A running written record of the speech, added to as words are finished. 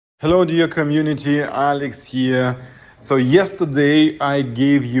Hello, dear community, Alex here. So yesterday I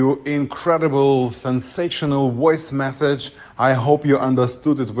gave you incredible, sensational voice message. I hope you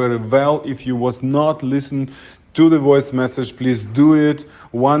understood it very well. If you was not listening to the voice message, please do it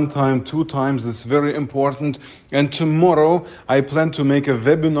one time, two times. It's very important. And tomorrow I plan to make a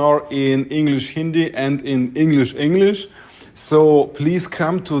webinar in English Hindi and in English. So please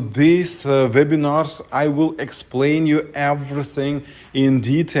come to these webinars. I will explain you everything in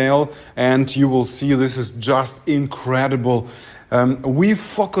detail and you will see this is just incredible. We're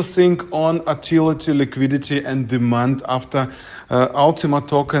focusing on utility, liquidity and demand after Ultima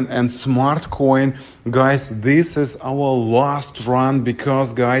token and smart coin. Guys, this is our last run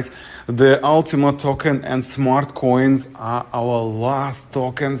because guys, the Ultima token and smart coins are our last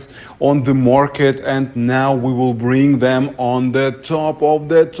tokens on the market, and now we will bring them on the top of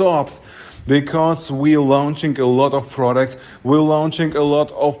the tops because we're launching a lot of products, we're launching a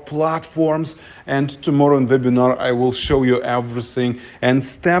lot of platforms, and tomorrow in webinar I will show you everything, and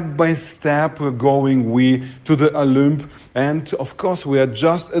step by step we're going to the Olymp. And of course we are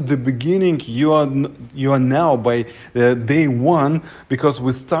just at the beginning. You are now by day one because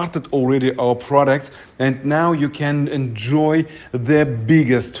we started already our products, and now you can enjoy the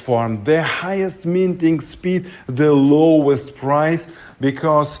biggest farm, the highest minting speed, the lowest price,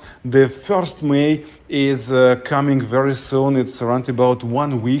 because the 1st May is coming very soon. It's around about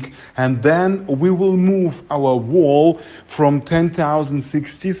 1 week, and then we will move our wall from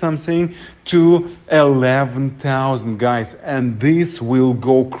 10,060 something to 11,000, guys, and this will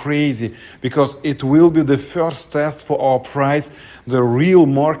go crazy because it will be the first test for our price, the real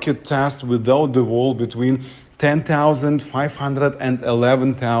market test without the wall between 10,500 and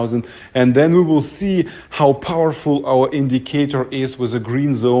 11,000, and then we will see how powerful our indicator is with a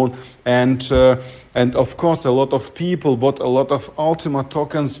green zone. And of course a lot of people bought a lot of Ultima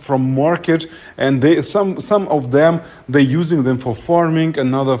tokens from market, and some of them they're using them for farming,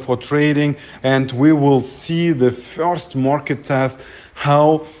 another for trading, and we will see the first market test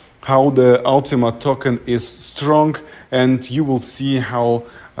how the Ultima token is strong, and you will see how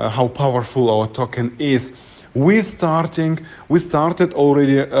powerful our token is. We started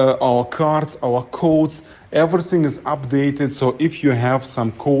already our cards, our codes, everything is updated. So if you have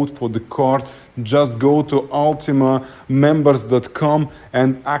some code for the card, just go to 𝕸𝕤𝕚𝕝𝕚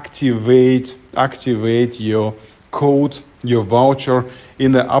and activate your code, your voucher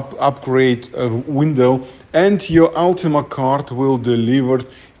in the upgrade window, and your Ultima card will deliver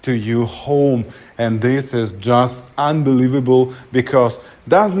to you home. And this is just unbelievable because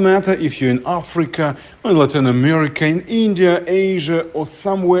doesn't matter if you're in Africa, in Latin America, in India, Asia, or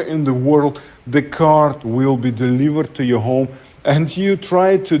somewhere in the world, the card will be delivered to your home. And you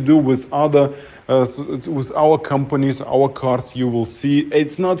try to do with with our companies, our cards, you will see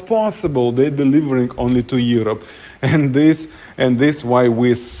it's not possible. They're delivering only to Europe, and this why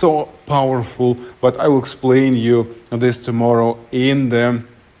we're so powerful. But I will explain you this tomorrow in the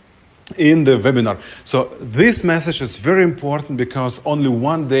webinar. So this message is very important because only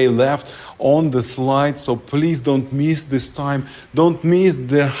 1 day left on the slide, so please don't miss this time. Don't miss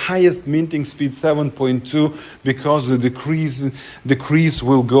the highest minting speed 7.2 because the decrease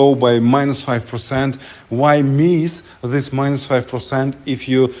will go by -5%. Why miss this -5% if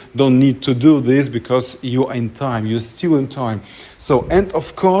you don't need to do this? Because you're in time, you're still in time. So, and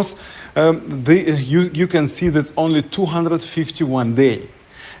of course you can see that's only 251 days.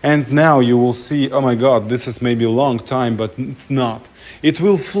 And now you will see, oh my God, this is maybe a long time, but it's not. It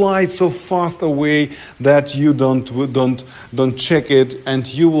will fly so fast away that you don't check it, and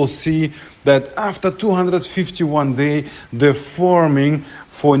you will see that after 251 days, the farming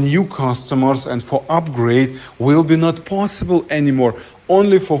for new customers and for upgrade will be not possible anymore.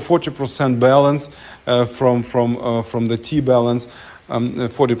 Only for 40% balance from the T balance,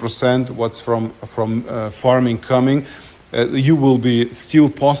 40% what's from farming coming. You will be still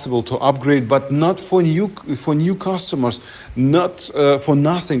possible to upgrade, but not for new customers, not for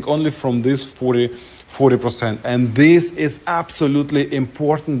nothing, only from this 40%. And this is absolutely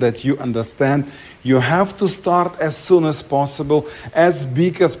important that you understand. You have to start as soon as possible, as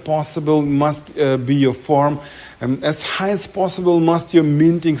big as possible must be your farm, as high as possible must your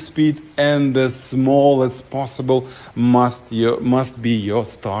minting speed, and as small as possible must be your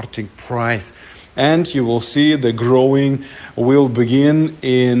starting price. And you will see the growing will begin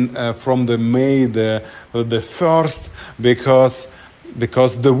from the May the 1st, because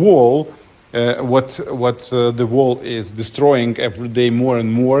the wall, what the wall is destroying every day more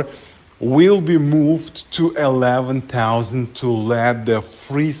and more, will be moved to 11,000 to let the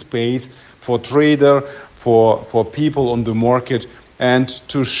free space for trader, for people on the market, and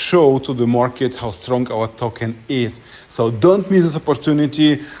to show to the market how strong our token is. So don't miss this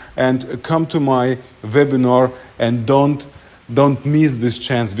opportunity and come to my webinar, and don't miss this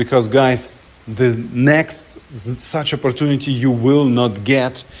chance, because guys, the next such opportunity you will not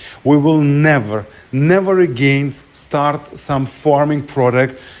get. We will never again start some farming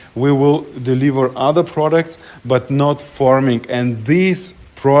product. We will deliver other products, but not farming. And this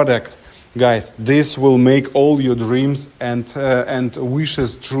product, guys, this will make all your dreams and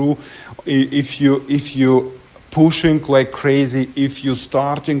wishes true. If you pushing like crazy, if you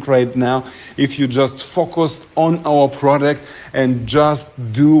starting right now, if you just focus on our product and just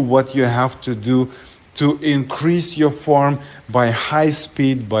do what you have to do to increase your farm by high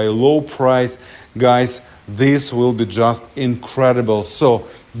speed, by low price, guys, this will be just incredible. So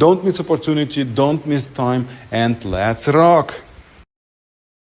don't miss opportunity, don't miss time, and let's rock.